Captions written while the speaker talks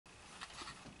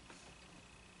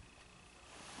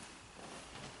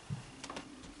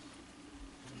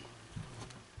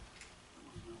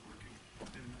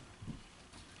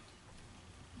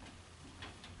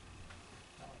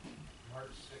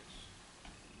March 6th.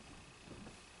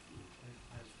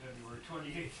 That's February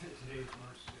 28th. Today's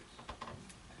March 6th.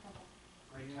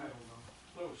 Right title though.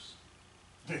 Close.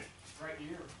 Right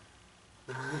year.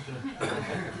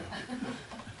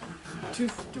 Two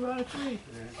out of three.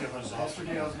 Pastor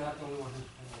Dale's not the only one who's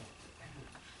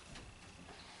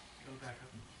go back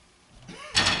up.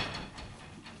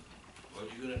 Are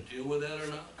you gonna deal with that or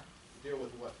not? Deal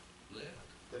with what? That.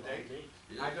 The date?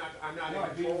 Yeah. I'm not No, I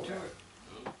in beat him control to of it.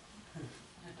 No? that.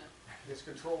 It's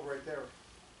controlled right there.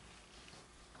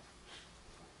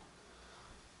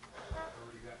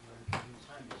 Already got 9 keys.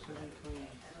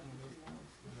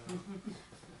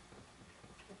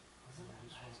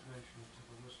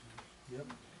 Yep.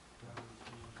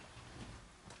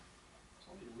 It's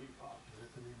only a week off.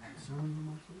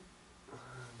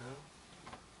 No.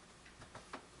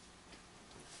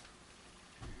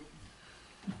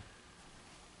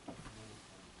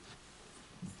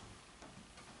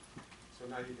 So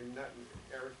now you can,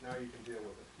 Eric, now you can deal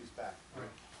with it. He's back.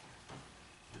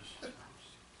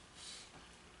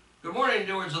 Good morning,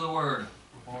 doers of the word.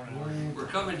 Morning. We're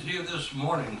coming to you this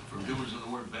morning from Doers of the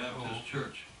Word Baptist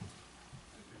Church.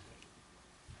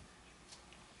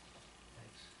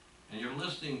 And you're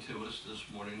listening to us this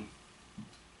morning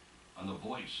on the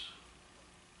voice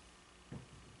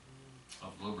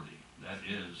of liberty. That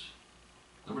is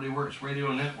Liberty Works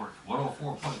Radio Network,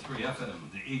 104.3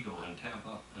 FM, The Eagle in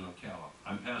Tampa and Ocala.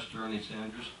 I'm Pastor Ernie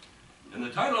Sanders, and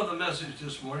the title of the message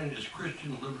this morning is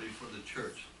Christian Liberty for the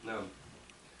Church. Now,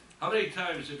 how many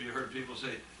times have you heard people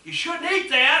say, you shouldn't eat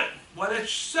that? Well,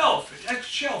 that's selfish. That's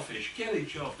shellfish. You can't eat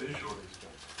shellfish.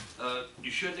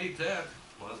 You shouldn't eat that.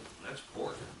 Well, that's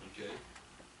pork, okay?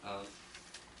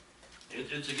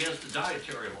 It's against the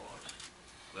dietary laws.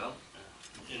 Well,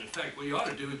 in fact, what you ought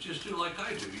to do is just do like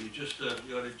I do. You just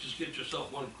you ought to just get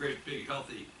yourself one great big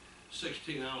healthy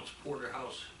 16-ounce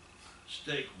porterhouse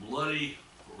steak, bloody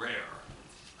rare.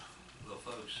 Well,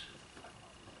 folks,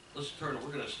 let's turn.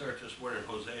 We're going to start this morning in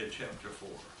Hosea chapter 4,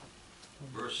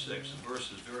 verse 6. The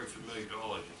verse is very familiar to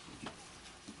all of you,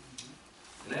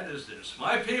 and that is this: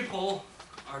 My people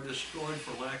are destroyed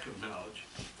for lack of knowledge,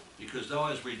 because thou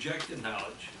hast rejected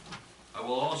knowledge. I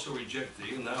will also reject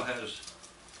thee, and thou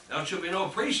shalt be no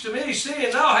priest to me,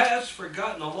 seeing thou hast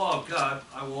forgotten the law of God.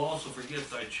 I will also forget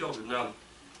thy children. Now,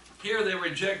 here they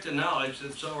reject the knowledge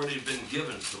that's already been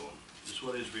given to them, is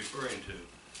what he's referring to.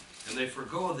 And they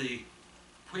forgo the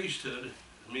priesthood,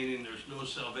 meaning there's no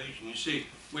salvation. You see,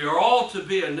 we are all to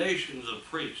be a nation of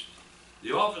priests.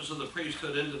 The office of the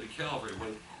priesthood into the Calvary,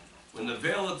 when the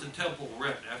veil at the temple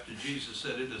rent after Jesus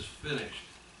said it is finished,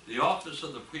 the office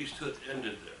of the priesthood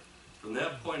ended there. From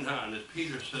that point on, as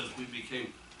Peter says, we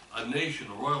became a nation,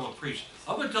 a royal priest.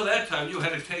 Up until that time, you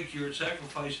had to take your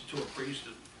sacrifice to a priest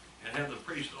and have the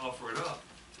priest offer it up.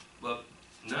 But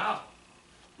now,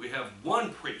 we have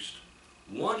one priest,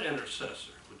 one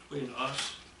intercessor between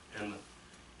us and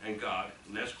God,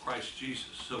 and that's Christ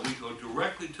Jesus. So we go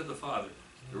directly to the Father.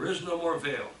 There is no more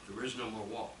veil. There is no more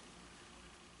wall.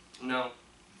 Now,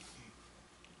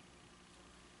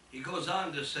 he goes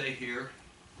on to say here,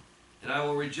 and I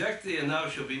will reject thee, and thou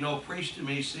shalt be no priest to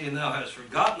me, seeing thou hast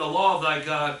forgotten the law of thy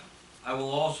God. I will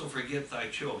also forget thy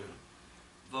children.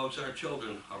 Folks, our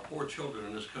children, our poor children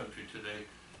in this country today,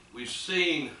 we've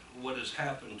seen what has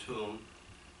happened to them,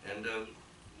 and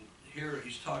here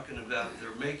he's talking about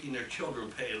they're making their children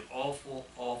pay an awful,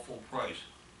 awful price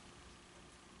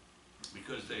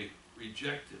because they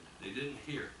rejected, they didn't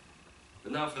hear.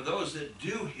 But now for those that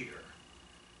do hear,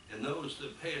 and those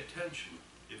that pay attention,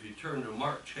 if you turn to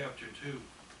Mark chapter 2,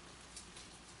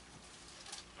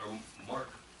 or Mark,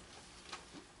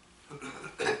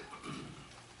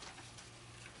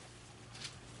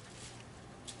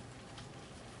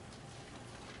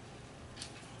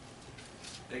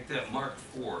 take that Mark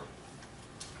 4,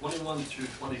 21 through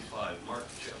 25, Mark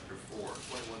chapter 4,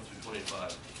 21 through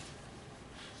 25.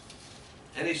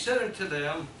 And he said unto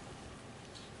them,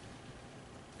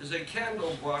 is a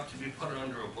candle brought to be put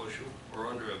under a bushel or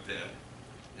under a bed,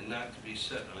 and not to be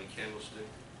set on a candlestick?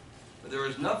 For there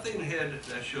is nothing hid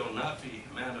that shall not be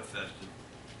manifested,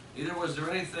 neither was there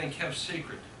anything kept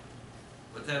secret,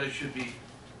 but that it should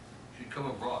come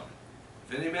abroad.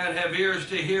 If any man have ears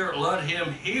to hear, let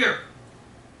him hear.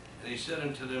 And he said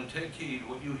unto them, take heed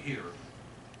what you hear.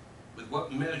 With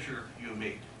what measure you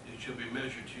mete, it shall be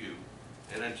measured to you.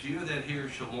 And unto you that hear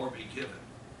shall more be given.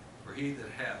 For he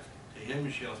that hath, to him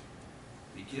shall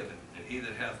be given. And he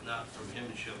that hath not, from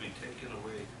him shall be taken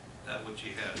away that which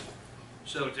he has.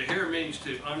 So to hear means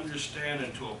to understand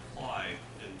and to apply.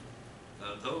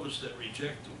 And those that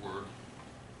reject the word,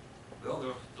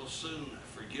 well, they'll soon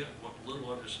forget what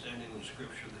little understanding in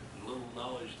Scripture that and little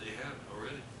knowledge they have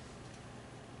already.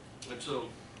 And so,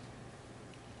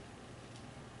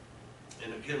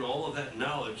 and again, all of that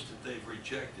knowledge that they've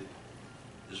rejected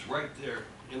is right there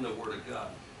in the Word of God.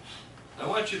 I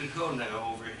want you to go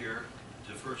now over here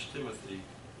to 1 Timothy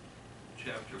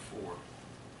chapter 4.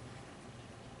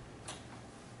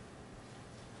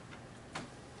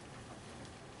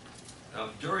 Now,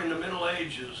 during the Middle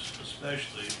Ages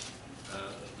especially,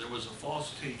 there was a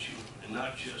false teaching, and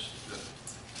not just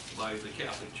by the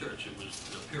Catholic Church. It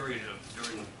was a period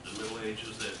during the Middle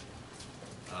Ages that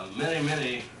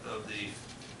many of the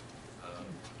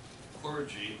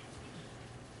clergy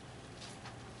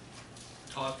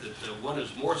taught that one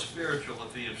is more spiritual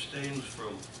if he abstains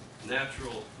from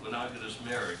natural monogamous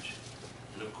marriage.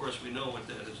 And of course we know what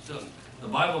that has done. The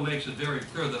Bible makes it very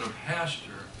clear that a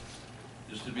pastor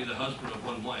is to be the husband of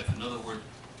one wife. In other words,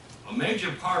 a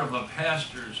major part of a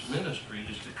pastor's ministry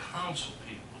is to counsel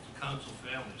people, to counsel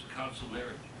families, to counsel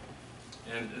marriage.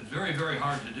 And it's very, very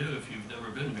hard to do if you've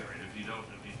never been married, if you've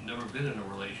never been in a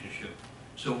relationship.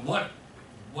 So what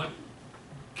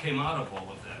came out of all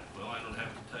of that? Well, I don't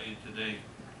have to tell you today,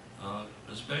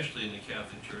 especially in the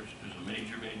Catholic Church, there's a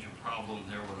major problem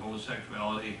there with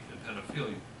homosexuality and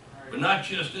pedophilia. But not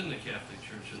just in the Catholic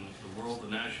Church, in the world, the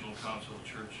National Council of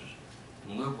Churches,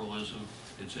 and liberalism,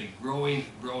 it's a growing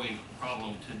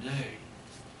problem today.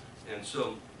 And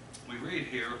so we read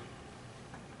here,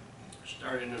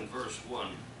 starting in verse 1.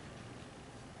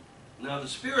 Now the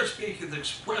Spirit speaketh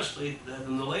expressly that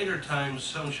in the later times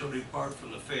some shall depart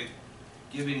from the faith,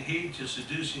 giving heed to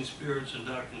seducing spirits and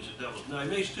doctrines of devils. Now he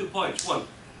makes 2 points. One,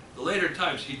 the later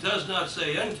times. He does not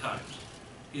say end times.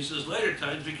 He says later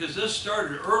times because this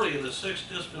started early in the 6th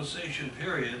dispensation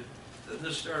period.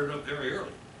 This started up very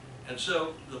early. And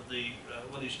so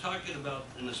what he's talking about,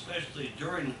 and especially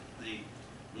during the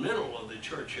middle of the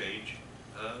church age,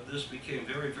 this became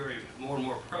very more and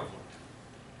more prevalent.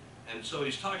 And so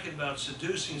he's talking about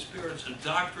seducing spirits and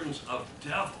doctrines of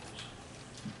devils.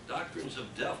 Doctrines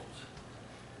of devils.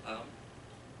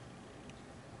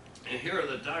 And here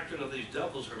the doctrine of these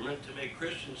devils are meant to make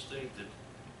Christians think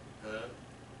that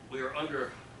we are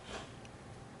under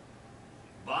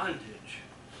bondage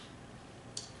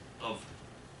of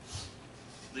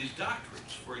these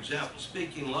doctrines. For example,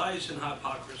 speaking lies and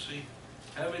hypocrisy,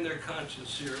 having their conscience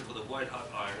seared with a white-hot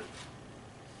iron,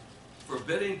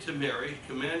 forbidding to marry,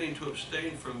 commanding to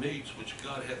abstain from meats which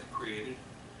God hath created,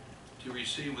 to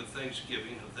receive with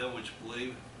thanksgiving of them which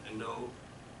believe and know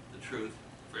the truth.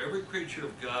 For every creature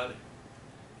of God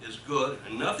is good,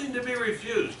 and nothing to be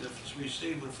refused if it's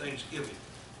received with thanksgiving,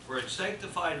 for it's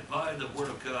sanctified by the word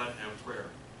of God and prayer.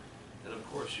 And of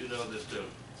course, you know that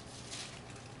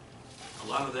a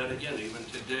lot of that, again, even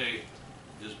today,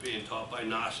 is being taught by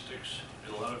Gnostics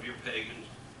and a lot of your pagans.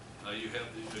 You have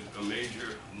a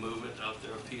major movement out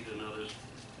there, Pete and others,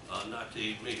 not to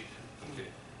eat meat. Okay.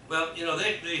 Well, you know,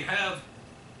 they have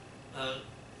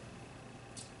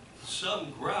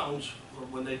some grounds for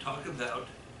when they talk about,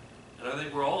 and I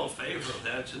think we're all in favor of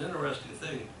that. It's an interesting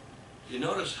thing. You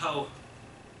notice how,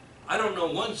 I don't know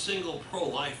one single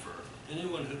pro-lifer,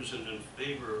 anyone who's in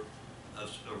favor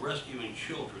of rescuing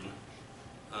children,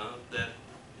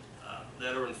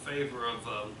 that are in favor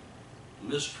of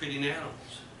mistreating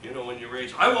animals. You know, when you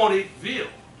raise, I won't eat veal.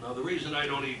 Now the reason I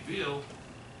don't eat veal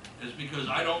is because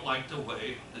I don't like the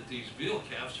way that these veal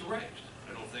calves are raised.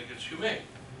 I don't think it's humane.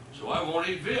 So I won't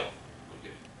eat veal.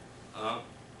 Okay.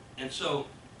 And so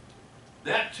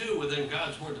that too, within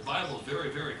God's Word, the Bible is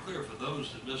very clear for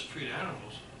those that mistreat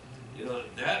animals. You know,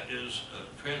 that is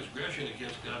a transgression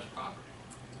against God's property.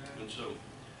 And so,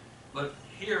 but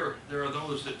here there are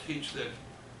those that teach that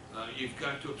you've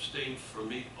got to abstain from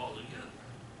meat altogether.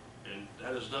 And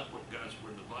that is not what God's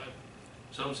Word in the Bible.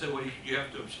 Some say, well, you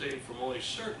have to abstain from only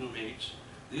certain meats.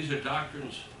 These are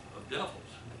doctrines of devils,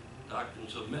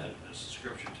 doctrines of men, as the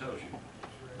Scripture tells you.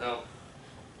 Now,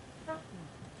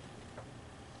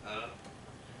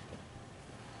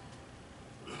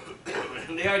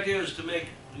 and the idea is to make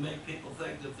people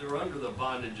think that they're under the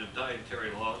bondage of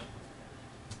dietary laws.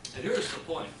 And here's the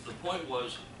point. The point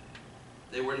was,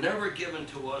 they were never given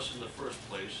to us in the first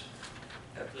place.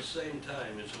 At the same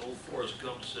time, as old Forrest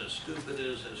Gump says, stupid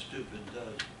is as stupid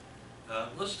does.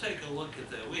 Let's take a look at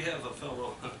that. We have a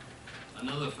fellow,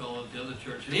 another fellow at the other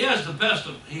church, and he has the best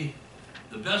of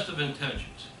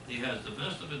intentions. He has the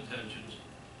best of intentions,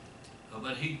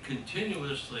 but he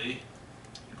continuously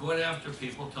going after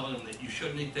people, telling them that you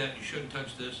shouldn't eat that, you shouldn't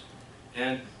touch this.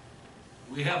 And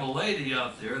we have a lady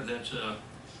out there that's a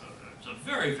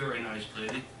very nice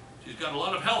lady. She's got a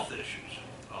lot of health issues,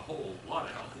 a whole lot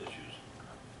of health issues.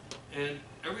 And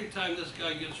every time this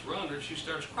guy gets around her, she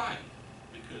starts crying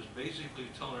because basically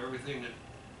telling her everything that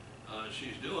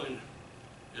she's doing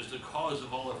is the cause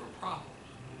of all of her problems.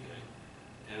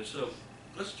 Okay? And so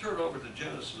let's turn over to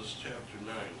Genesis chapter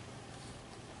 9.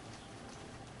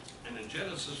 And in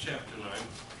Genesis chapter 9,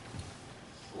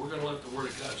 we're going to let the Word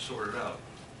of God sort it out.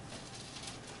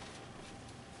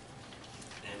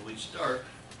 And we start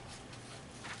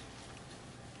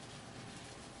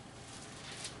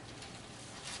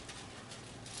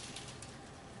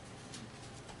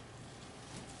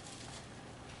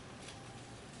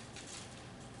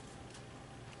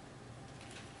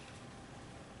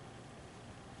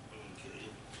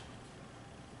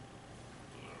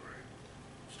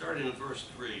starting in verse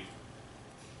 3.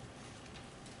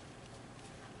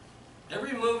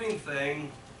 Every moving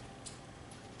thing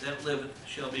that liveth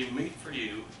shall be meat for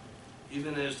you,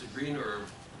 even as the green herb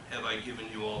have I given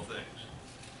you all things.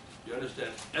 You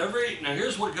understand? Now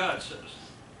here's what God says.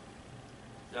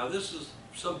 Now this is,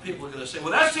 some people are going to say,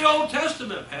 well, that's the Old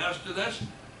Testament, Pastor.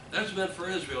 That's meant for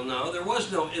Israel. No, there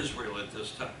was no Israel at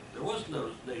this time. There was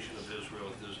no nation of Israel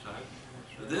at this time.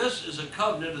 This is a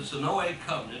covenant. It's a Noahic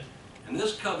covenant. And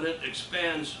this covenant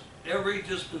expands every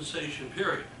dispensation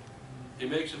period. He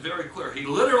makes it very clear. He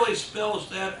literally spells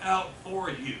that out for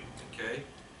you. Okay?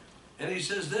 And he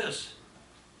says this,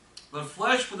 but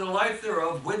flesh for the life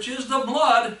thereof, which is the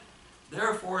blood,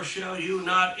 therefore shall you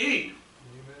not eat.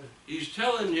 Amen. He's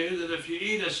telling you that if you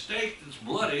eat a steak that's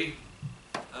bloody,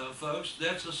 folks,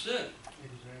 that's a sin.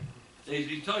 Exactly.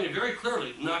 He's telling you very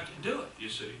clearly not to do it, you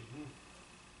see.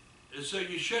 And so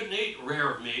you shouldn't eat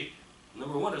rare meat.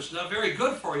 Number one, it's not very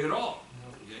good for you at all.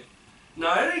 No. Okay?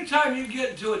 Now, anytime you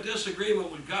get into a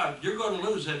disagreement with God, you're going to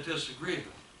lose that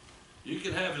disagreement. You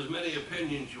can have as many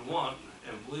opinions you want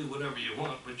and believe whatever you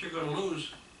want, but you're going to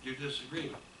lose your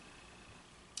disagreement.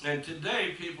 And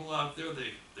today, people out there,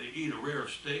 they eat a rare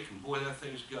steak, and boy, that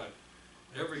thing's got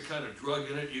every kind of drug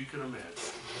in it you can imagine.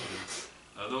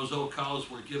 Those old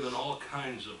cows were given all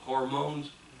kinds of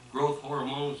hormones, growth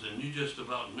hormones, and you just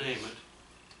about name it.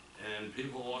 And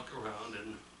people walk around,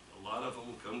 and a lot of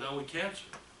them come down with cancer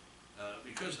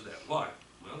because of that. Why?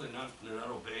 Well, they're not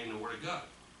obeying the Word of God.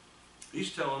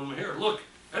 He's telling them here, look,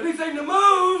 anything that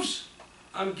moves,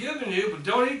 I'm giving you, but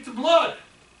don't eat the blood.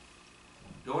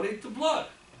 Don't eat the blood.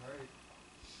 Right.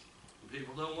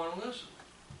 People don't want to listen.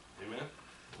 Amen?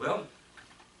 Well,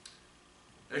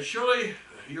 as surely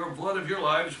your blood of your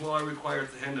lives will I require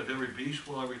at the hand of every beast,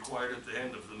 will I require at the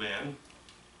hand of the man.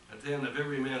 At the hand of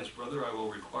every man's brother I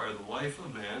will require the life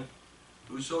of man.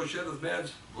 Whoso sheddeth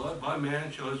man's blood, by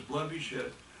man shall his blood be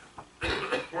shed.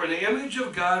 For in the image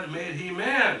of God made he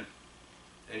man.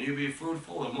 And you be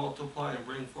fruitful and multiply and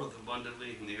bring forth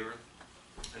abundantly in the earth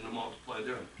and to multiply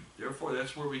therein. Therefore,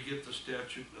 that's where we get the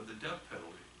statute of the death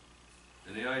penalty.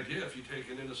 And the idea, if you take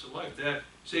an innocent life, that,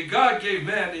 see, God gave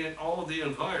man all of the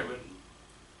environment.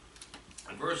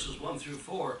 In verses 1 through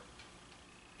 4,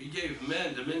 he gave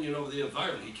man dominion over the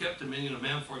environment. He kept dominion of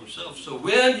man for himself. So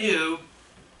when you,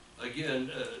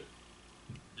 again,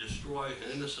 destroy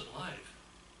an innocent life,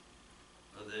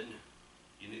 then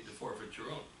you need to forfeit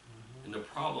your own. And the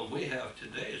problem we have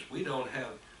today is we don't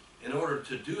have, in order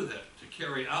to do that, to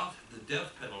carry out the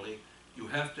death penalty, you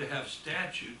have to have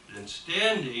statute and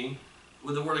standing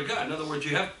with the Word of God. In other words,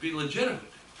 you have to be legitimate.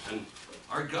 And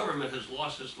our government has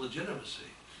lost its legitimacy.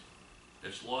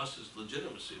 It's lost its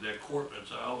legitimacy. That court,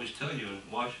 as I always tell you, in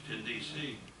Washington,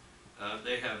 D.C.,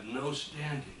 they have no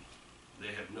standing.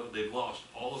 They've lost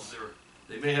all of their,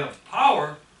 they may have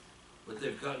power, but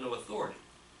they've got no authority.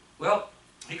 Well,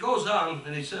 he goes on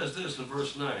and he says this in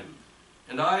verse 9.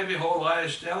 And I, behold, I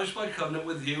establish my covenant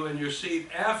with you and your seed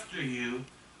after you,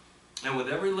 and with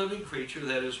every living creature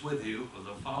that is with you, with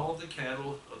the fowl of the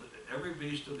cattle, of every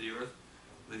beast of the earth,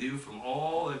 with you from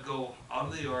all that go out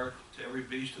of the ark to every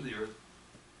beast of the earth.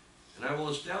 And I will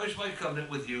establish my covenant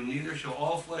with you, neither shall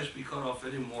all flesh be cut off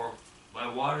any more by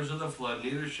waters of the flood,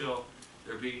 neither shall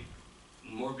there be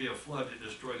more be a flood to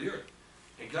destroy the earth.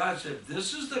 And God said,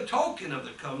 this is the token of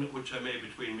the covenant which I made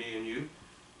between me and you,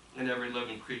 and every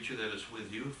living creature that is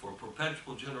with you for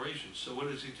perpetual generations. So what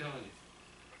is he telling you?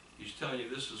 He's telling you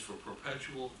this is for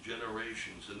perpetual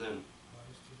generations. And then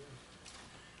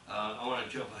I want to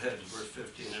jump ahead to verse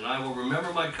 15. And I will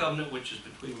remember my covenant which is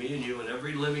between me and you and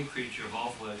every living creature of all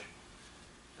flesh.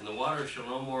 And the water shall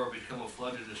no more become a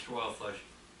flood to destroy all flesh.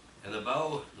 And the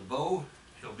bow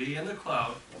shall be in the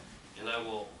cloud, and I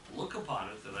will look upon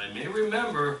it, that I may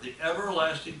remember the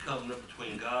everlasting covenant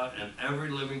between God and every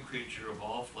living creature of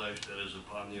all flesh that is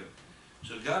upon the earth.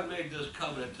 So God made this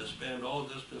covenant to span all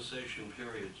dispensation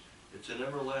periods. It's an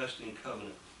everlasting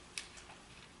covenant.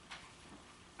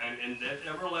 And in that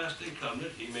everlasting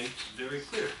covenant, he makes very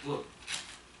clear, look,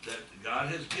 that God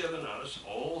has given us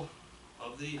all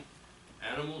of the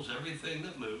animals, everything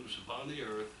that moves upon the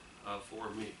earth for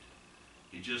meat.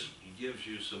 He gives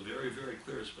you some very, very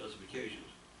clear specifications.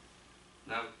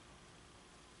 Now,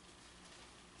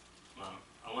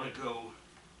 I want to go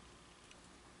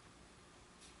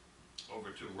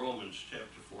over to Romans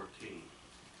chapter 14.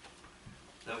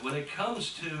 Now, when it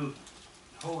comes to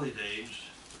holy days,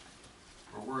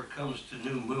 or where it comes to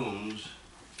new moons,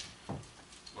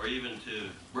 or even to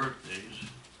birthdays,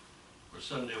 or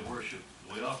Sunday worship,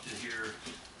 we often hear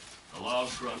the loud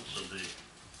grunts of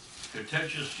the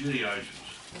contentious Judaizers.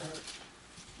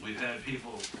 We've had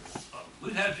people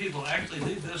actually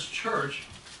leave this church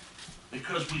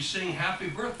because we sing happy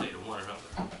birthday to one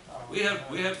another. We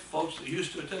had folks that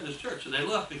used to attend this church, and they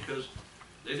left because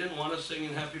they didn't want us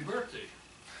singing happy birthday.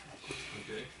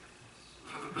 Okay?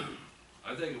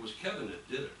 I think it was Kevin that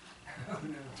did it.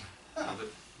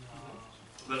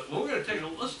 But we're going to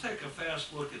let's take a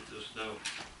fast look at this now.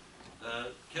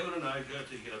 Kevin and I got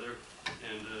together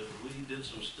and we did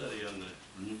some study on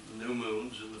the new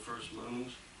moons and the first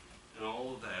moons and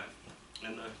all of that,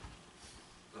 and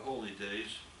the holy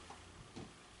days,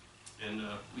 and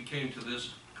we came to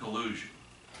this conclusion.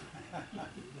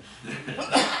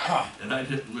 And I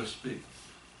didn't misspeak.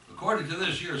 According to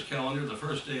this year's calendar, the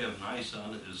first day of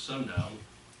Nisan is sundown.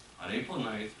 On April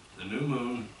 9th, the new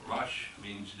moon, Rosh,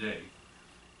 means day.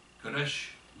 Kodesh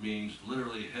means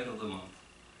literally head of the month.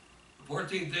 The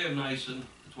 14th day of Nisan,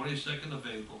 the 22nd of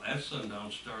April, at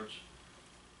sundown, starts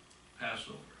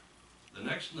Passover. The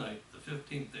next night, the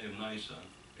 15th day of Nisan,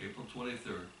 April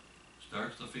 23rd,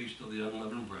 starts the Feast of the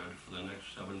Unleavened Bread for the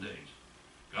next 7 days.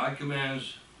 God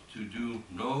commands to do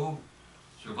no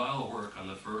servile work on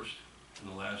the first and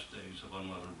the last days of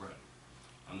unleavened bread.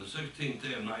 On the 16th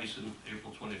day of Nisan,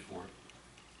 April 24th,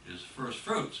 is first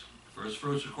fruits. First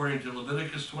fruits, according to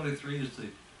Leviticus 23, is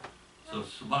the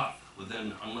Sabbath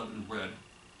within unleavened bread.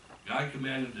 God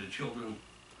commanded the children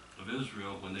of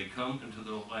Israel, when they come into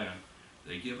the land,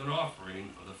 they give an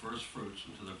offering of the first fruits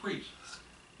unto the priest.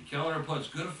 The calendar puts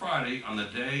Good Friday on the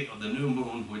day of the new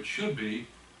moon, which should be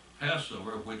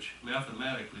Passover, which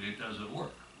mathematically it doesn't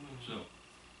work. So,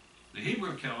 the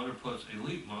Hebrew calendar puts a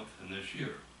leap month in this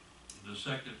year, the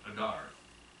second Adar.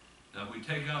 Now, if we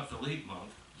take out the leap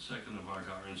month, the second of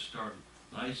Adar, and start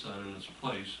Nisan in its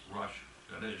place, Rosh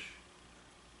Chodesh,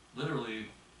 literally,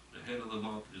 the head of the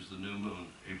month is the new moon,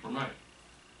 April 9th.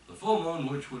 The full moon,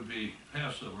 which would be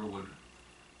Passover, would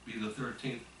be the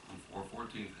 13th or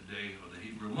 14th day of the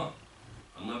Hebrew month.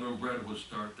 Unleavened bread would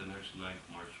start the next night,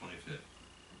 March 25th.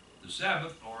 The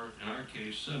Sabbath, or in our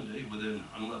case, Sunday, within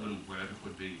unleavened bread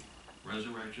would be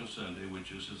Resurrection Sunday,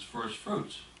 which is its first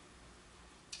fruits.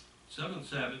 7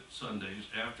 Sabbath Sundays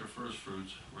after first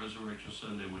fruits, Resurrection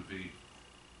Sunday would be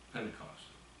Pentecost.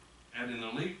 Adding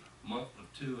the leap month of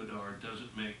 2 Adar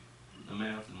doesn't make the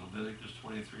math in Leviticus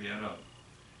 23 add up.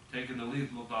 Taking the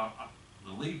leap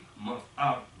month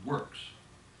out works.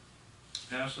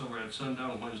 Passover at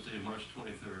sundown Wednesday, March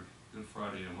 23rd, Good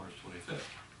Friday on March 25th.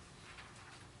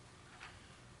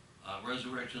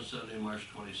 Resurrection Sunday, March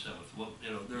 27th. Well,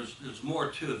 you know, there's more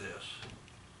to this,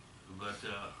 but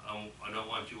I don't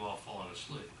want you all falling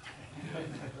asleep. Okay?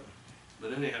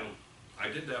 But anyhow, I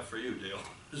did that for you, Dale.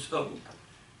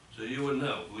 So you would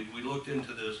know. We looked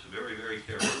into this very, very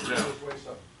carefully. Now,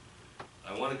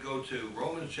 I want to go to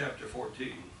Romans chapter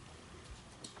 14.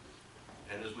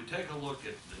 And as we take a look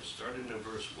at this, starting in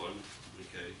verse 1,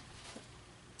 okay,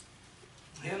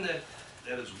 him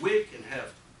that is weak and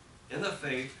have in the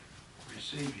faith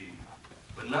receive ye,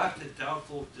 but not to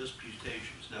doubtful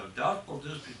disputations. Now, doubtful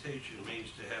disputation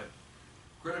means to have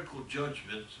critical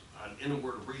judgments on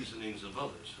inward reasonings of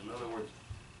others. In other words,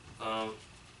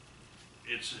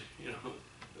 it's, you know,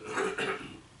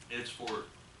 it's for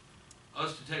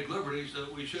us to take liberties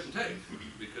that we shouldn't take,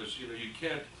 because, you know, you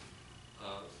can't,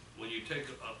 when you take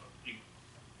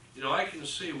you know, I can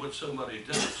see what somebody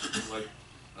does, like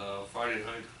Friday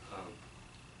night,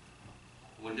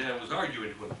 when Dan was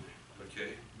arguing with me,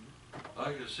 okay?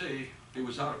 I could see he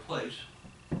was out of place,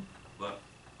 but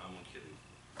I'm kidding.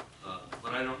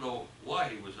 But I don't know why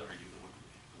he was arguing with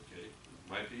me, okay?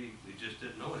 Might be he just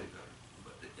didn't know any better,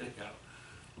 but anyhow.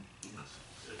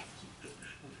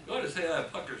 I'm going to say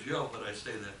that Pucker's yell, but I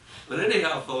say that. But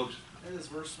anyhow, folks. And this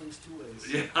verse swings 2 ways.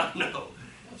 Yeah, I know.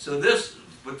 So this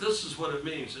is what it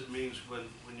means. It means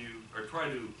when you are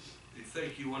trying to, you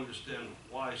think you understand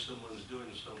why someone's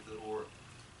doing something, or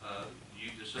you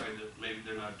decide that maybe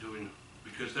they're not doing,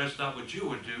 because that's not what you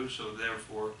would do, so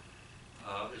therefore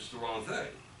it's the wrong thing.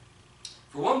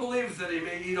 For one believeth that he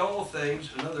may eat all things,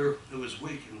 another who is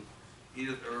weak and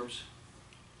eateth herbs.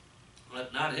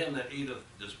 Let not him that eateth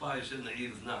despise him that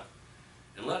eateth not.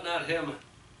 And let not him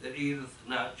that eateth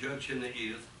not judge him that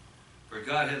eateth, for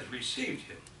God hath received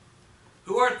him.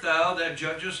 Who art thou that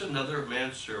judgest another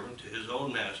man's servant to his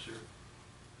own master?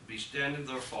 Be standeth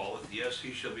or falleth, yes,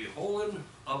 he shall be holden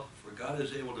up, for God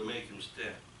is able to make him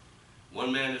stand.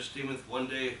 One man esteemeth one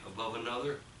day above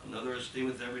another, another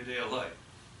esteemeth every day alike.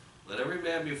 Let every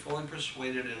man be fully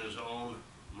persuaded in his own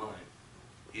mind.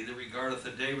 He that regardeth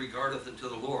the day regardeth unto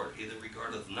the Lord. He that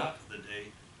regardeth not the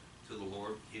day to the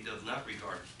Lord, he doth not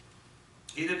regard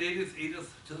it. He that eateth,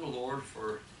 eateth to the Lord,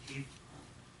 for he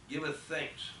giveth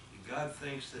thanks. God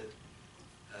thinks that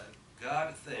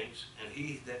God thinks, and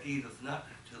he that eateth not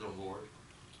to the Lord,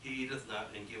 he eateth not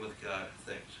and giveth God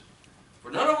thanks.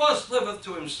 For none of us liveth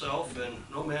to himself, and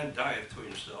no man dieth to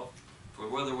himself. For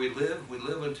whether we live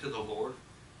unto the Lord,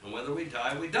 and whether we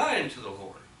die unto the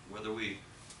Lord. Whether we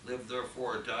live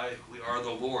therefore or die, we are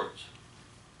the Lord's.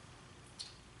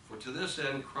 For to this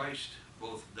end Christ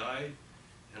both died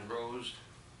and rose,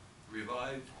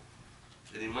 revived,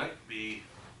 that he might be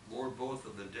Lord both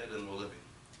of the dead and the living.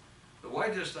 But why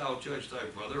dost thou judge thy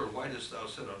brother, or why dost thou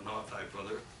set on naught thy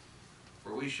brother?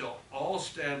 For we shall all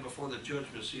stand before the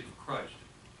judgment seat of Christ.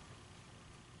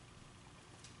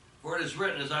 For it is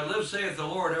written, As I live, saith the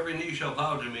Lord, every knee shall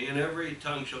bow to me, and every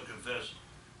tongue shall confess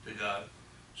to God.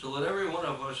 So that every one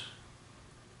of us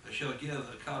shall give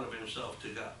account of himself to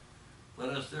God. Let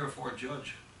us therefore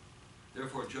judge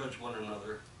one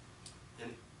another,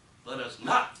 and let us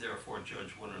not therefore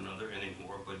judge one another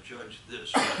anymore, but judge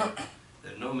this,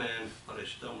 that no man but a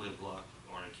stumbling block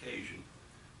or an occasion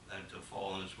that to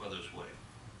fall in his brother's way.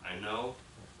 I know,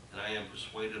 and I am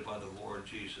persuaded by the Lord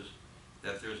Jesus,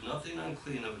 that there is nothing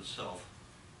unclean of itself,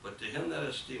 but to him that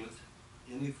esteemeth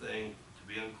anything to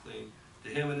be unclean, to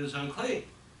him it is unclean.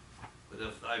 But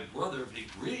if thy brother be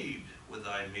grieved with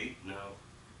thy meat, now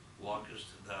walkest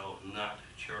thou not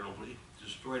charitably,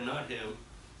 destroy not him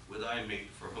with thy meat,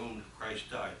 for whom Christ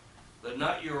died. Let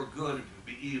not your good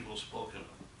be evil spoken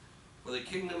of. For the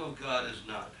kingdom of God is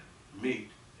not meat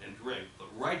and drink, but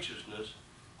righteousness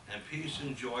and peace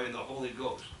and joy in the Holy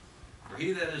Ghost. For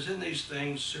he that is in these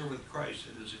things serveth Christ,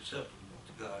 it is acceptable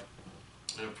to God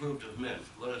and approved of men.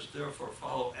 Let us therefore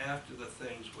follow after the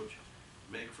things which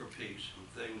make for peace, and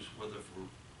things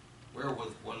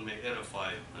wherewith one may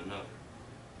edify another.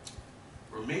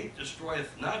 For meat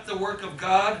destroyeth not the work of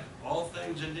God. All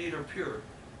things indeed are pure,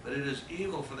 but it is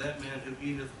evil for that man who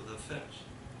eateth with offense.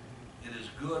 It is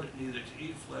good neither to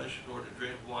eat flesh, nor to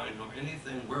drink wine, nor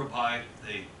anything whereby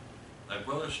thy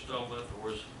brother stumbleth,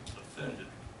 or is offended,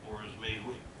 or is made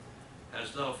weak.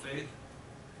 Hast thou faith?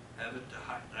 Have it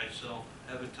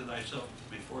to thyself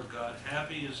before God.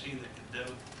 Happy is he that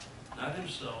condemneth not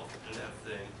himself in that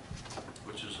thing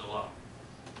which is allowed.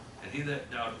 And he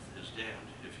that doubteth is damned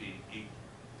if he eat,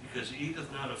 because he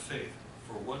eateth not of faith,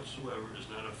 for whatsoever is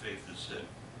not of faith is sin.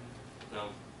 Now,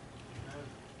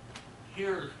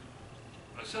 here,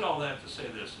 I said all that to say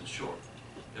this in short.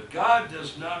 If God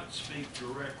does not speak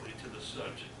directly to the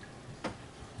subject,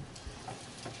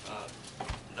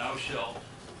 thou shalt,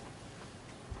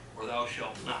 or thou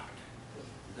shalt not,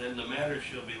 then the matter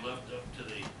shall be left up to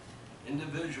the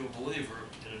individual believer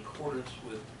in accordance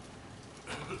with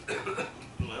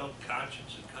well,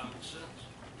 conscience and common sense.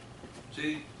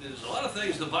 See, there's a lot of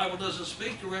things the Bible doesn't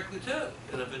speak directly to,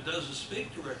 and if it doesn't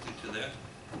speak directly to that,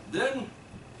 then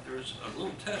there's a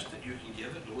little test that you can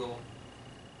give it, and we'll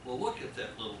look at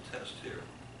that little test here.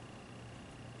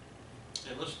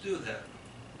 And let's do that.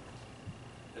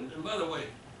 And by the way,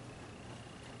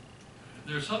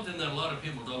 there's something that a lot of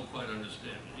people don't quite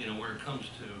understand, where it comes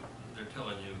to, they're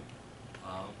telling you,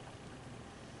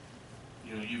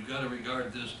 you've got to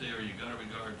regard this day or you've got to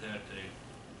regard that day.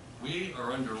 We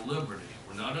are under liberty.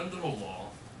 We're not under the law.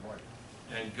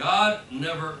 And God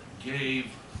never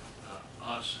gave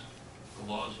us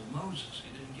the laws of Moses.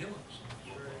 He didn't give us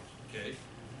the laws. Okay?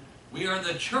 We are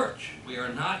the church. We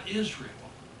are not Israel.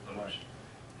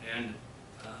 And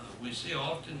we see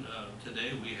often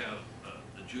today we have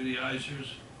the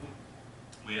Judaizers,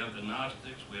 we have the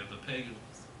Gnostics, we have the pagans,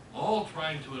 all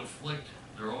trying to inflict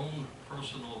their own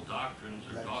personal doctrines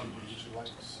or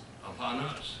dogmas upon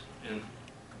us. And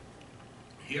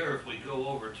here, if we go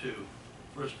over to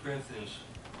 1 Corinthians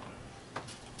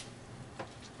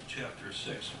chapter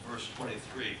 6, verse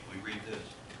 23, we read this.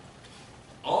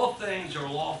 All things are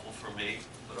lawful for me,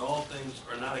 but all things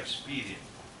are not expedient.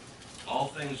 All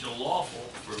things are lawful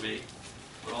for me,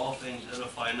 but all things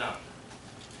edify not.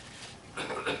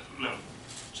 No.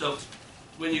 So,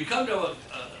 when you come to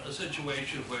a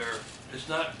situation where it's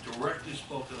not directly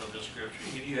spoken of in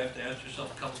Scripture, you have to ask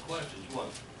yourself a couple questions. One,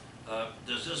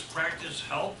 Does this practice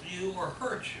help you or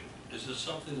hurt you? Is this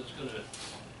something that's going to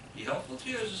be helpful to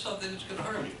you, or is it something that's going to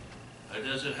harm you?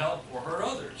 Does it help or hurt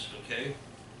others, okay?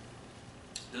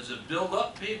 Does it build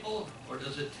up people, or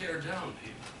does it tear down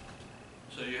people?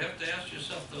 So you have to ask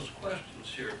yourself those questions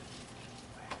here.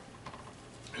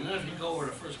 And then if you go over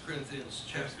to 1 Corinthians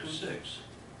chapter 6,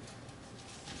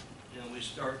 and we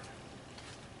start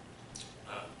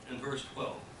in verse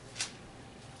 12.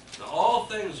 Now all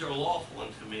things are lawful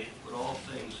unto me, but all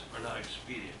things are not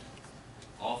expedient.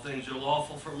 All things are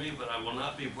lawful for me, but I will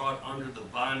not be brought under the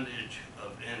bondage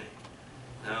of any.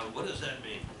 Now, what does that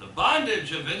mean? The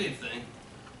bondage of anything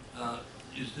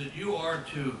is that you are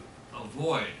to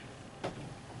avoid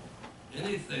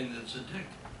anything that's addictive.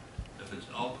 If it's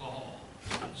alcohol,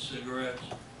 if it's cigarettes,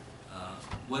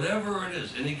 whatever it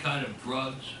is, any kind of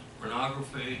drugs,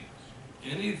 pornography,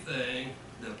 anything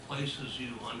that places you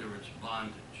under its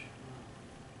bondage.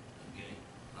 Okay,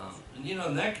 and you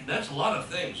know that's a lot of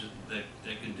things that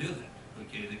can do that.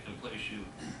 Okay, that can place you.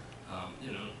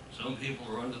 You know, some people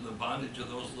are under the bondage of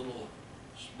those little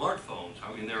smartphones.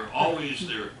 I mean, they're always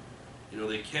there. You know,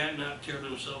 they cannot tear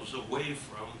themselves away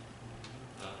from.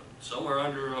 Some are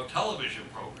under television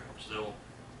programs. They'll,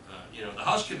 you know, the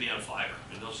house can be on fire,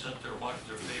 and they'll sit there and watch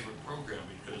their favorite program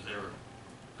because they're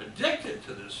addicted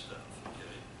to this stuff.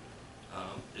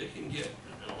 Okay, it can get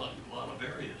in a lot of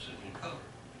areas it can cover.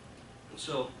 And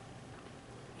so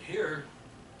here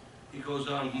he goes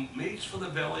on, meats for the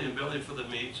belly and belly for the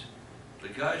meats.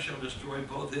 But God shall destroy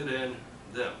both it and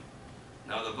them.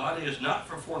 Now the body is not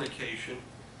for fornication,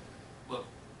 but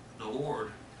the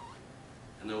Lord,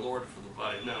 and the Lord for the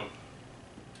body. Now,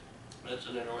 that's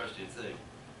an interesting thing.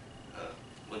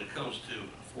 When it comes to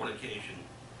fornication,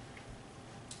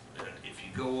 if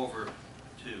you go over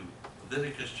to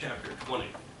Leviticus chapter 20,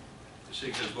 you see,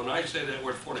 because when I say that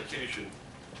word fornication,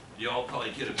 you all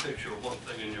probably get a picture of one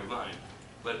thing in your mind.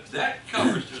 But that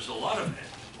covers, there's a lot of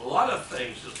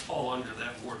things that fall under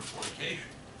that word fornication.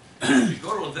 If you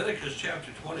go to Leviticus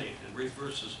chapter 20 and read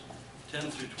verses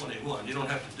 10 through 21, you don't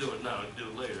have to do it now, you can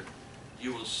do it later.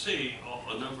 You will see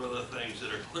a number of the things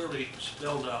that are clearly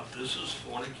spelled out. This is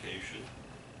fornication.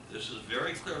 This is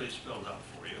very clearly spelled out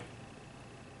for you.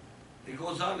 He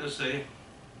goes on to say,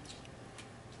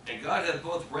 and God hath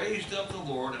both raised up the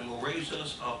Lord and will raise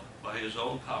us up by his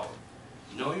own power.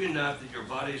 Know you not that your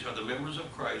bodies are the members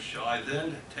of Christ? Shall I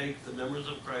then take the members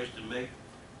of Christ and make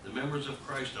the members of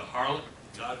Christ a harlot?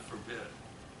 God forbid.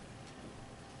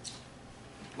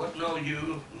 What know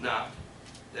you not?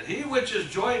 That he which is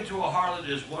joined to a harlot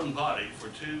is one body, for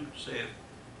two, saith,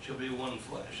 shall be one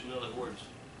flesh. In other words,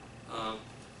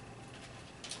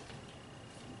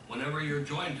 whenever you're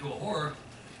joined to a whore,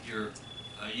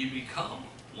 you become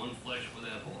one flesh with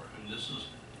that whore. And this is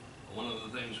one of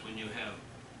the things when you have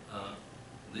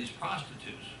these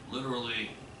prostitutes,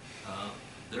 literally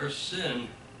their sin,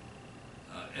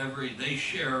 they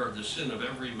share the sin of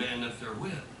every man that they're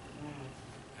with.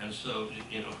 And so,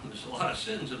 you know, there's a lot of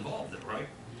sins involved there, right?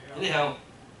 Yeah. Anyhow,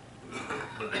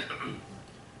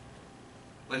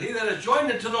 but he that is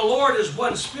joined unto the Lord is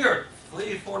one spirit.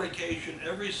 Flee fornication.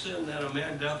 Every sin that a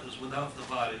man doth is without the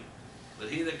body, but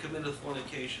he that committeth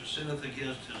fornication sinneth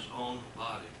against his own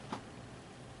body.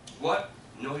 What?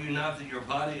 Know you not that your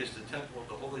body is the temple of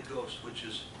the Holy Ghost, which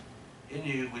is in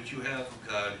you, which you have of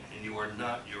God, and you are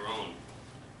not your own?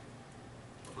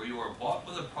 For you are bought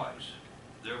with a price.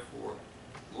 Therefore,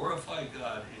 glorify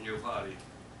God in your body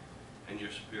and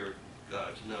your spirit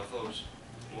God's. Now, folks,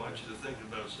 I want you to think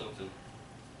about something.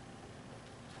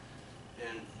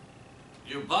 And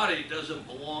your body doesn't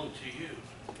belong to you.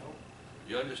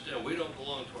 You understand? We don't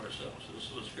belong to ourselves. This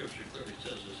is what Scripture clearly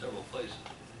says in several places.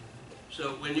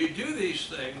 So when you do these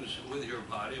things with your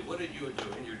body, what are you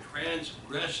doing? You're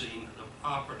transgressing the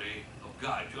property of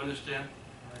God. Do you understand?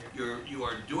 You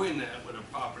are doing that with the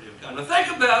property of God. Now think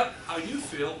about how you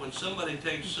feel when somebody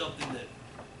takes something that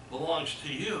belongs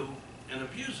to you and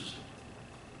abuses it.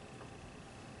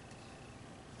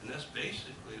 And that's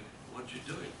basically what you're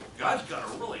doing. God's got a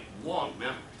really long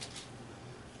memory.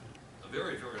 A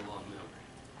very, very long memory.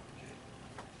 Okay.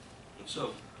 And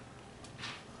so,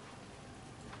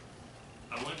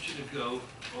 I want you to go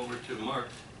over to Mark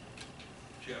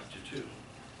chapter 2.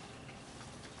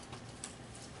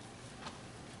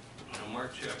 Now,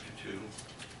 Mark chapter 2,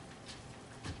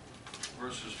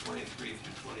 verses 23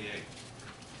 through 28.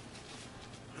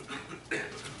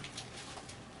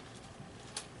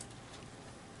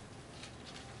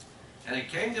 And it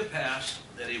came to pass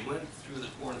that he went through the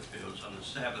cornfields on the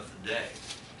Sabbath day,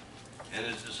 and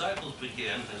his disciples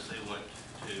began, as they went,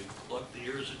 to pluck the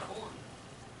ears of corn.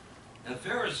 And the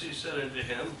Pharisees said unto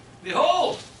him,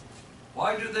 Behold,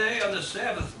 why do they on the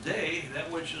Sabbath day that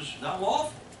which is not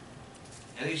lawful?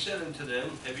 And he said unto them,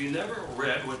 have you never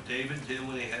read what David did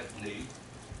when he had need,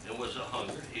 and was a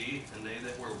hunger, he and they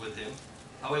that were with him?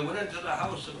 How he went into the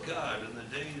house of God in the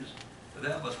days of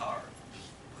Abiathar,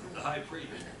 the high priest,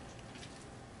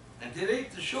 and did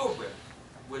eat the showbread,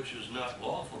 which is not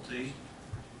lawful to eat,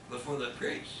 but for the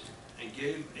priests, and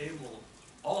gave able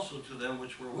also to them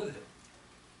which were with him.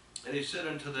 And he said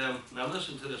unto them, now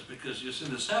listen to this, because you see,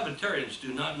 the Sabbatarians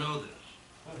do not know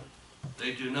this.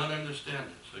 They do not understand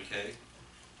this, okay?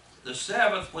 The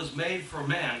Sabbath was made for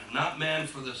man, not man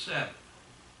for the Sabbath.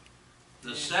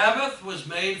 The Sabbath was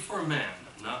made for man,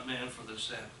 not man for the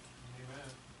Sabbath. Amen.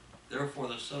 Therefore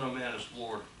the Son of Man is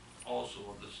Lord also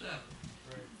of the Sabbath.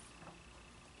 Right.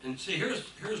 And see, here's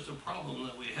the problem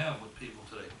that we have with people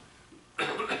today.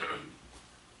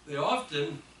 They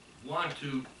often want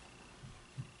to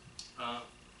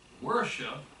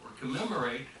worship or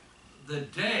commemorate the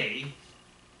day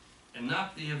and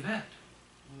not the event.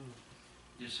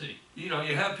 You see, you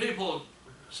have people,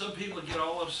 some people get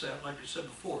all upset, like I said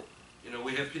before.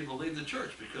 We have people leave the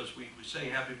church because we sing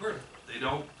happy birthday.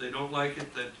 They don't like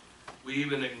it that we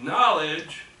even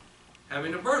acknowledge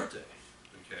having a birthday,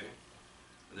 okay?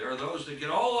 There are those that get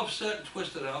all upset and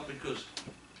twisted out because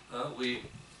we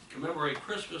commemorate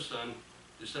Christmas on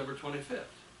December 25th.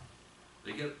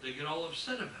 They get all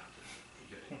upset about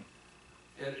it, okay?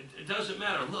 And it doesn't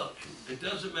matter, look, it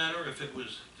doesn't matter if it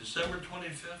was December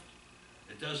 25th,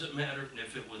 it doesn't matter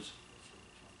if it was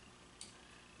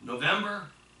November,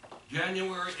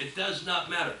 January, it does not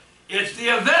matter. It's the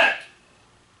event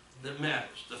that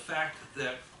matters. The fact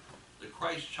that the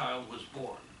Christ child was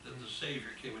born, that the Savior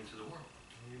came into the world.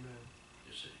 Amen.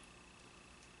 You see.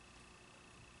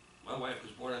 My wife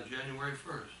was born on January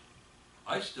 1st.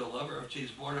 I still love her if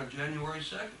she's born on January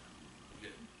 2nd.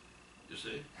 Okay. You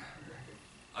see?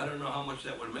 I don't know how much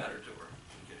that would matter to her.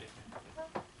 Okay.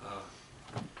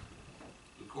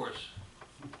 Of course,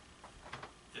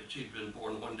 if she'd been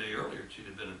born one day earlier, she'd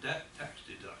have been a tax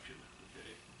deduction,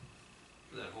 okay,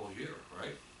 for that whole year,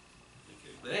 right?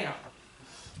 Okay. But anyhow,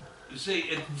 you see,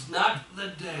 it's not the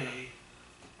day.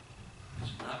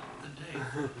 It's not the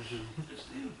day. It's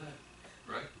the event,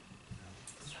 right?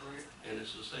 That's right. And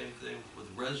it's the same thing with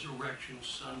Resurrection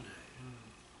Sunday.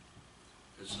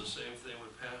 It's the same thing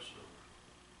with Passover.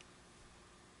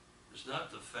 It's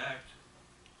not the fact,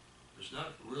 it's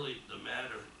not really the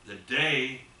matter, the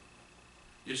day.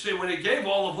 You see, when he gave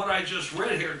all of what I just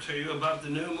read here to you about the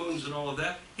new moons and all of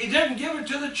that, he didn't give it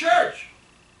to the church.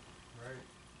 Right.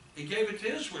 He gave it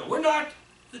to Israel. We're not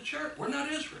the church. We're not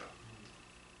Israel.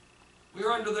 We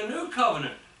are under the new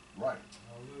covenant. Right,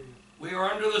 Hallelujah. We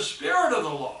are under the spirit of the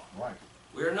law. right.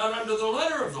 We are not under the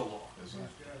letter of the law. That's Praise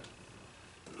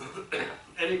right. God.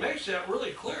 And he makes that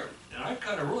really clear. And I'm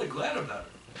kind of really glad about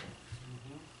it.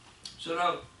 So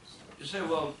now, you say,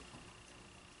 well,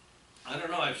 I don't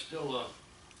know, I've still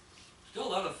a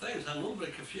lot of things I'm a little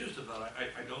bit confused about.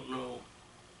 I don't know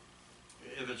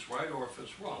if it's right or if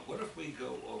it's wrong. What if we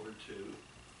go over to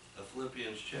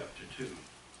Philippians chapter 2?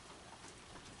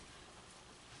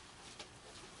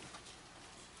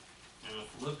 In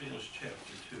Philippians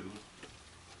chapter 2,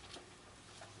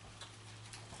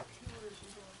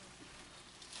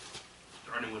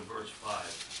 starting with verse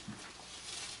 5.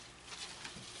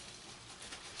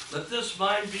 Let this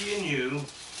mind be in you,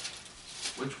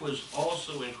 which was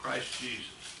also in Christ Jesus.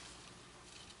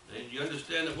 And you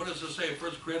understand that, what does it say in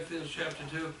 1 Corinthians chapter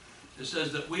 2? It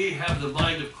says that we have the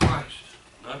mind of Christ,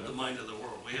 not the mind of the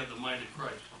world. We have the mind of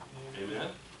Christ.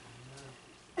 Amen?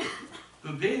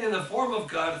 Who being in the form of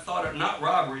God thought it not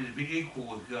robbery to be equal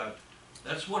with God.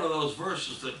 That's one of those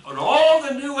verses that on all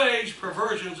the New Age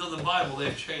perversions of the Bible,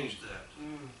 they've changed that.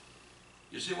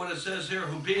 You see what it says here?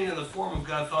 Who being in the form of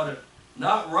God thought it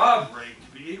not robbery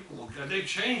to be equal with God. They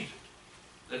changed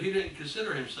it. That he didn't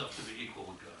consider himself to be equal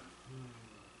with God.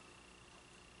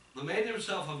 But made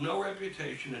himself of no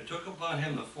reputation and took upon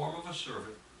him the form of a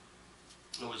servant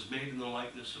and was made in the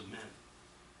likeness of men.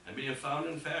 And being found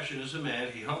in fashion as a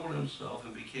man, he humbled himself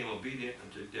and became obedient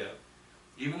unto death,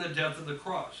 even the death of the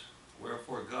cross.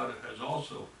 Wherefore God has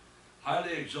also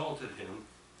highly exalted him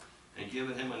and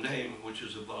given him a name which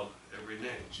is above every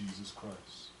name. Jesus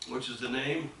Christ. Which is the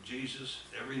name, Jesus,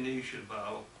 every knee should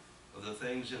bow, of the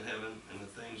things in heaven and the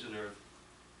things in earth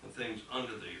and things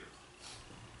under the earth.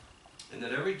 And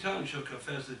that every tongue shall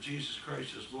confess that Jesus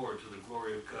Christ is Lord, to the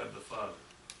glory of God the Father.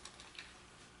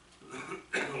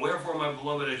 Wherefore, my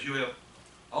beloved, as you have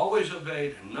always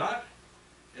obeyed, not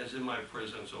as in my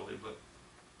presence only, but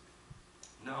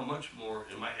now much more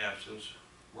in my absence,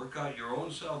 work out your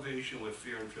own salvation with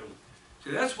fear and trembling.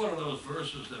 See, that's one of those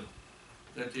verses that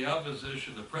that the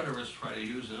opposition, the preterists try to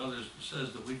use, and others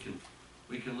says that we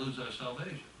can lose our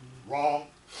salvation. Wrong.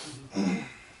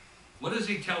 What is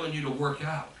he telling you to work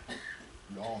out?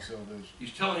 Your own salvation.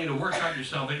 He's telling you to work out your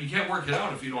salvation. You can't work it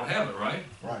out if you don't have it, right?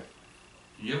 Right.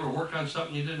 Did you ever work on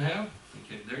something you didn't have?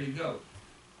 Okay, there you go.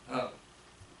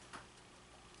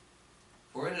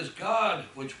 For it is God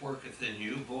which worketh in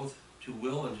you, both to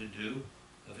will and to do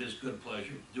of his good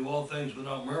pleasure. Do all things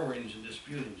without murmurings and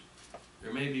disputings.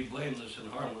 There may be blameless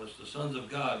and harmless, the sons of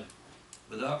God,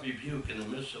 without rebuke in the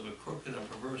midst of a crooked and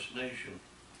perverse nation,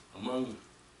 among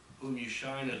whom you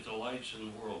shine as the lights in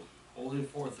the world, holding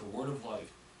forth the word of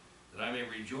life, that I may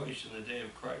rejoice in the day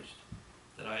of Christ,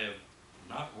 that I have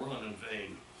not run in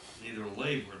vain, neither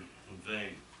labored in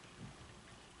vain.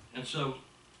 And so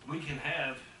we can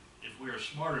have, if we are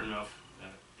smart enough,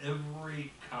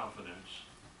 every confidence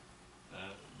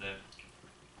that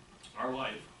our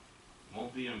life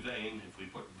won't be in vain if we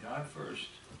put God first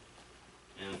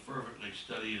and fervently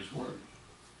study his word.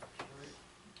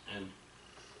 And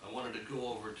I wanted to go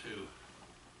over to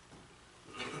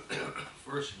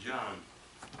 1 John,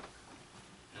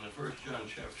 in the 1 John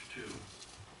chapter 2.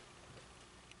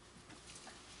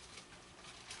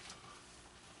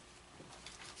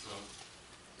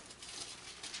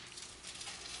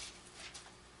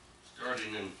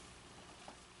 Starting in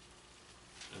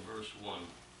verse 1.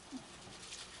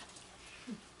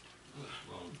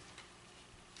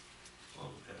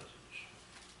 Wrong passage.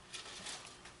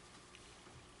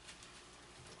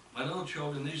 My little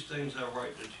children, these things I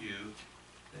write unto you,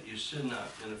 that you sin not.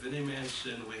 And if any man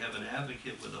sin, we have an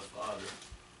advocate with the Father,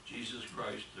 Jesus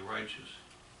Christ the righteous.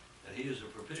 And he is a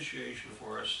propitiation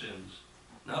for our sins,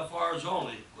 not for ours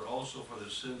only, but also for the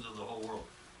sins of the whole world.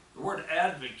 The word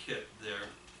advocate there,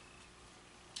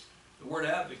 the word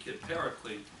advocate,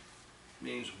 paraclete,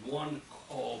 means one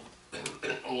called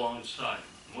alongside.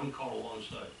 One called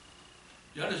alongside.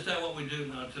 Do you understand what we do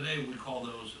now? Today we call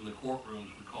those in the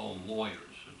courtrooms, we call them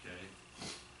lawyers, okay?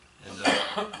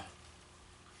 And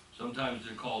sometimes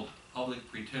they're called public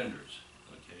pretenders,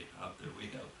 okay? Out there we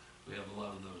have a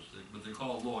lot of those, but they're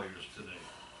called lawyers today.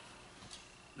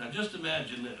 Now just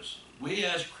imagine this. We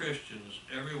as Christians,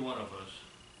 every one of us,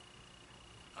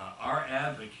 our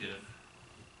advocate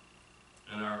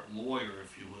and our lawyer,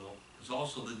 if you will, is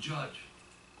also the judge.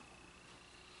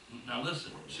 Now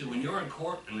listen, see, when you're in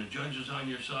court and the judge is on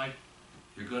your side,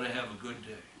 you're going to have a good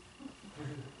day.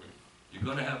 You're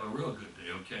going to have a real good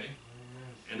day, okay?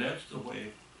 And that's the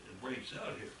way it breaks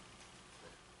out here.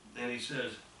 And he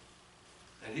says,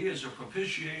 and he is a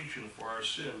propitiation for our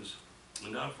sins,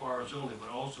 and not for ours only, but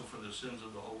also for the sins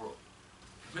of the whole world.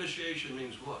 Propitiation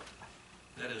means what?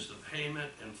 That is the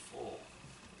payment in full.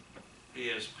 He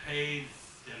has paid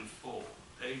in full,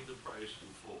 paid the price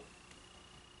in full.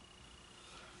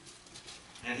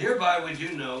 And hereby we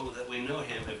do know that we know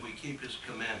him if we keep his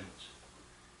commandments.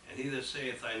 And he that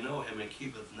saith, I know him, and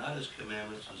keepeth not his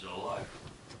commandments, is a liar.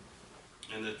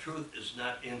 And the truth is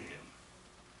not in him.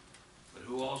 But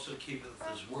who also keepeth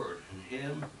his word, in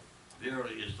him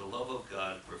verily is the love of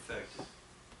God perfected.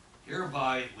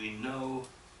 Hereby we know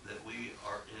that we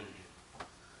are in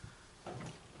him.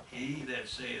 He that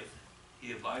saith,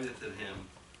 he abideth in him,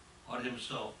 ought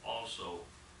himself also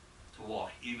to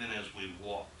walk, even as we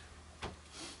walked.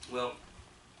 Well,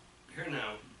 here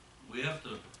now, we have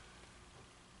to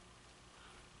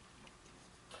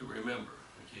remember,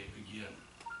 okay, again,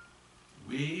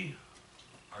 we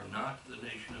are not the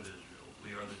nation of Israel.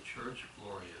 We are the church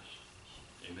glorious.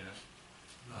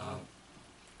 Amen.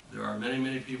 There are many,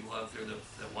 many people out there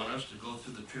that want us to go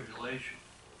through the tribulation.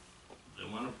 They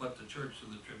want to put the church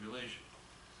through the tribulation.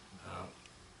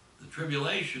 The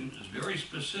tribulation is very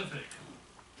specific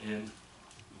in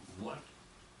what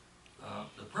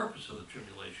the purpose of the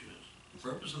tribulation is. The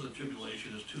purpose of the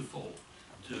tribulation is twofold.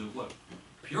 To what?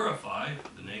 Purify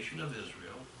the nation of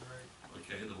Israel,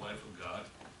 okay, the life of God,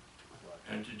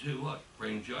 and to do what?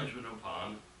 Bring judgment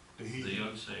upon the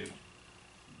unsaved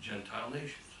Gentile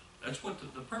nations. That's what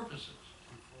the purpose is.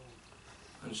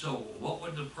 And so what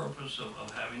would the purpose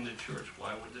of having the church?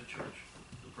 Why would the church,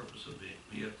 the purpose of being?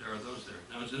 Yet there are those there.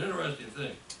 Now it's an interesting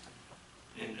thing.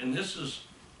 And this is,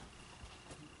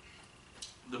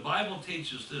 the Bible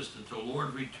teaches this, that the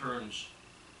Lord returns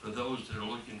for those that are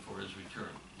looking for his return.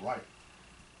 Right.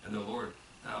 And the Lord,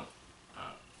 now,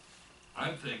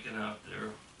 I'm thinking out there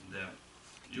that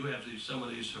you have some of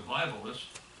these survivalists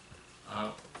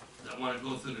that want to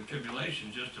go through the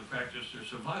tribulation just to practice their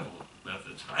survival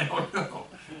methods. I don't know.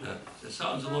 It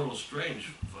sounds a little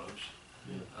strange, folks,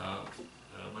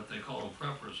 but they call them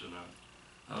preppers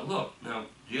and look, now,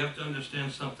 you have to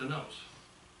understand something else.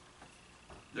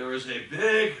 there is a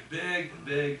big, big,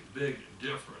 big, big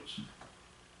difference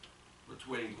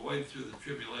between going through the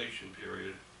tribulation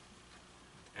period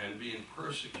and being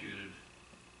persecuted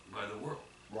by the world.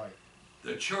 Right.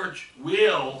 The church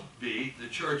will be, the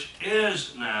church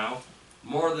is now,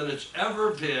 more than it's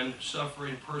ever been,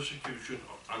 suffering persecution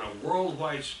on a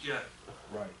worldwide scale.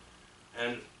 Right.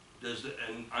 And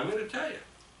I'm going to tell you,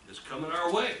 it's coming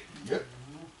our way. Yep.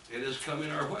 It is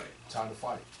coming our way. Time to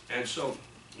fight. And so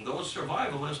those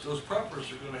survivalists, those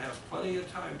preppers are going to have plenty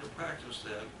of time to practice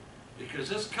that,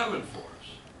 because it's coming for us.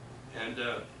 And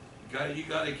you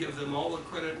got to give them all the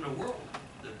credit in the world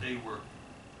that they were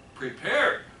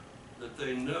prepared, that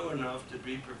they know enough to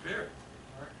be prepared.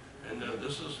 And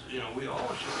this is, we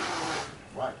all should be prepared.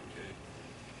 Right.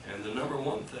 Okay. And the number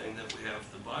one thing that we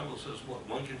have, the Bible says, what,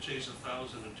 one can chase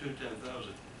 1,000 and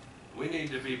 10,000. We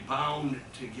need to be bound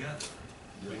together.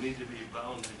 We need to be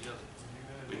bound together.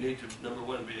 We need to, number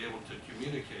one, be able to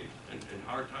communicate in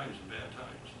hard times and bad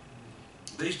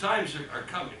times. These times are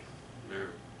coming.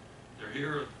 They're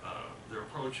here, they're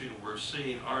approaching. We're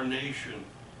seeing our nation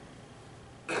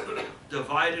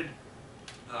divided.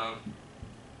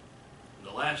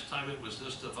 The last time it was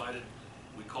this divided,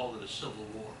 we called it a civil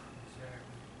war.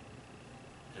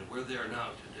 And we're there now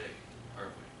today,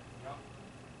 aren't we? Yep.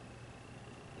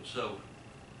 And so,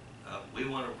 we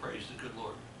want to praise the good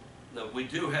Lord. Now, we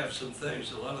do have some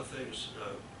things, a lot of things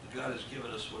God has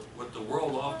given us, what the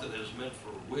world often has meant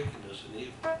for wickedness and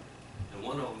evil. And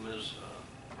one of them is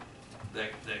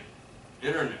that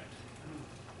internet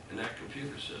and that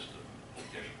computer system.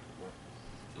 Okay.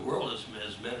 The world has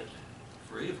meant it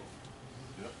for evil.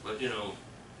 Yep. But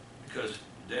because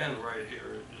Dan right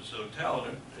here is so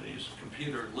talented and he's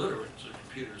computer literate, so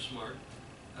computer smart,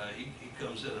 he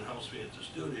comes in and helps me at the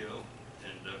studio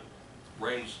and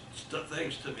brings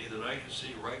things to me that I can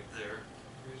see right there.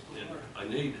 And I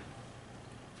need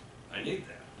that.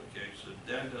 Okay, so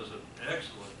Dan does an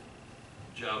excellent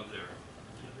job there.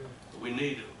 We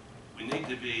need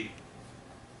to be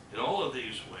in all of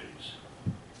these ways.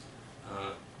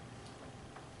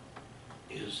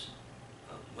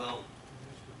 Well,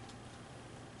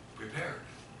 prepared.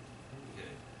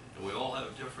 Okay, and we all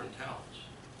have different talents,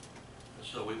 and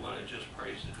so we want to just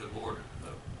praise the good Lord.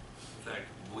 In fact,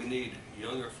 we need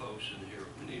younger folks in here.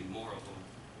 We need more of them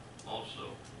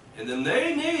also. And then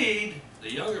they need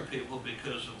the younger people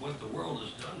because of what the world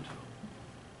has done to them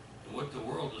and what the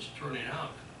world is turning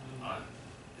out.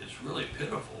 It's really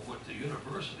pitiful what the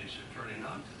universities are turning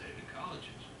out today, the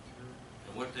colleges,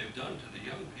 and what they've done to the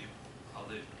young people, how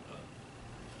they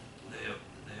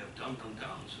have dumbed them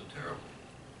down so terribly.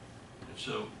 And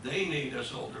so they need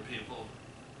us older people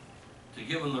to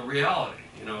give them the reality,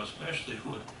 especially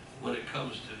when it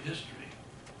comes to history.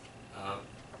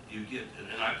 You get,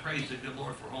 and I praise the good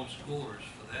Lord for homeschoolers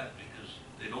for that, because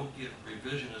they don't get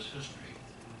revisionist history.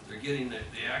 They're getting the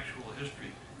actual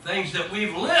history, things that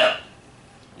we've lived.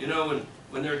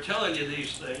 When they're telling you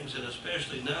these things, and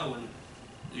especially now when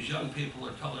these young people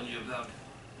are telling you about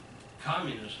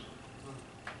communism.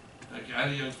 Like I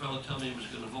had a young fellow tell me he was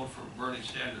going to vote for Bernie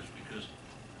Sanders because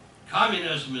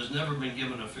communism has never been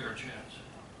given a fair chance.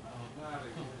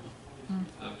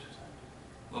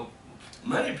 Well,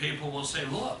 many people will say,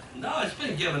 look, no, it's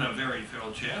been given a very fair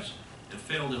chance. It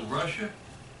failed in Russia.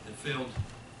 It failed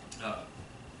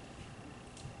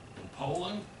in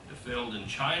Poland. It failed in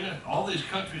China. All these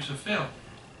countries have failed.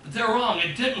 But they're wrong.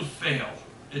 It didn't fail.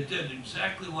 It did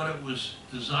exactly what it was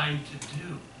designed to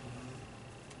do.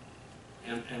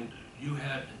 And you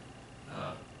had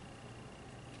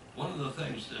one of the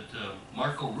things that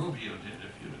Marco Rubio did,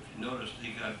 if you noticed,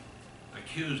 he got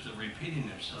accused of repeating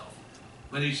himself.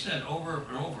 But he said over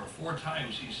and over, 4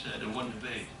 times he said in one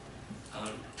debate,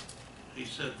 he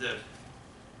said that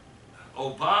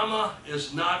Obama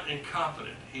is not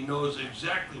incompetent. He knows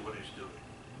exactly what he's doing.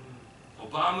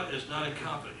 Obama is not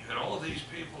incompetent. You had all of these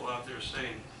people out there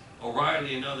saying,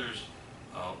 O'Reilly and others,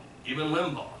 even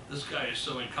Limbaugh, this guy is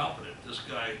so incompetent. This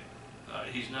guy,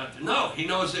 he's not. No, he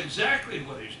knows exactly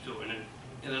what he's doing. And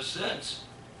in a sense,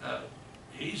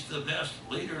 he's the best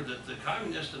leader that the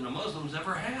communists and the Muslims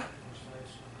ever had.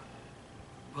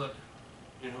 But,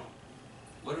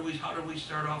 how do we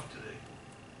start off today?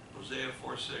 Hosea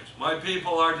 4:6. My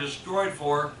people are destroyed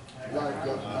for, Lack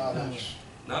of knowledge.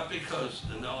 not because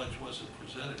the knowledge wasn't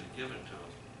presented and given to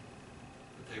them,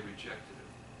 but they rejected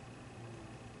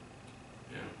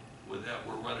it. And with that,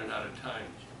 we're running out of time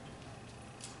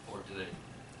for today.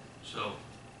 So,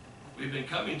 we've been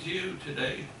coming to you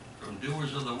today from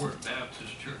Doers of the Word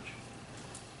Baptist Church.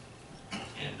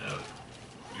 And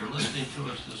you're listening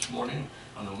to us this morning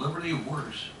on the Liberty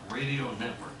Works Radio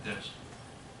Network. That's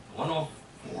 105.9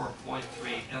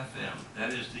 FM.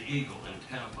 That is the Eagle in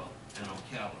Tampa and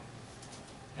Ocala.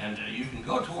 And you can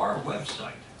go to our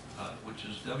website, which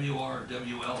is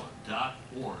wrwl.org.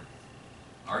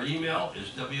 Our email is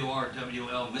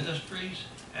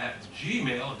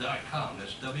wrwlministries@gmail.com.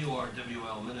 That's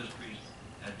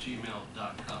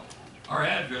wrwlministries@gmail.com. Our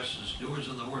address is Doers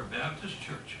of the Word Baptist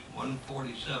Church,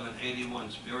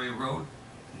 14781 Sperry Road,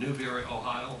 Newberry,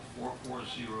 Ohio,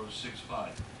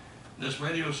 44065. This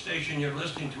radio station you're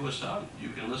listening to us on, you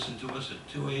can listen to us at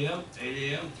 2 a.m., 8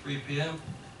 a.m., 3 p.m.,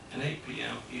 and 8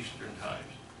 p.m. Eastern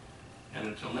times. And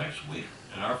until next week,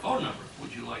 and our phone number,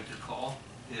 would you like to call,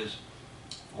 is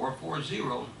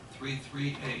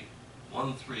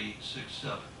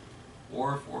 440-338-1367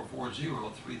 or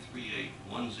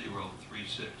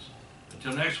 440-338-1036.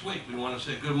 Until next week, we want to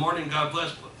say good morning, God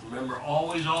bless, but remember,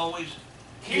 always, always,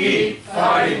 Keep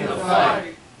fighting the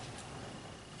fight.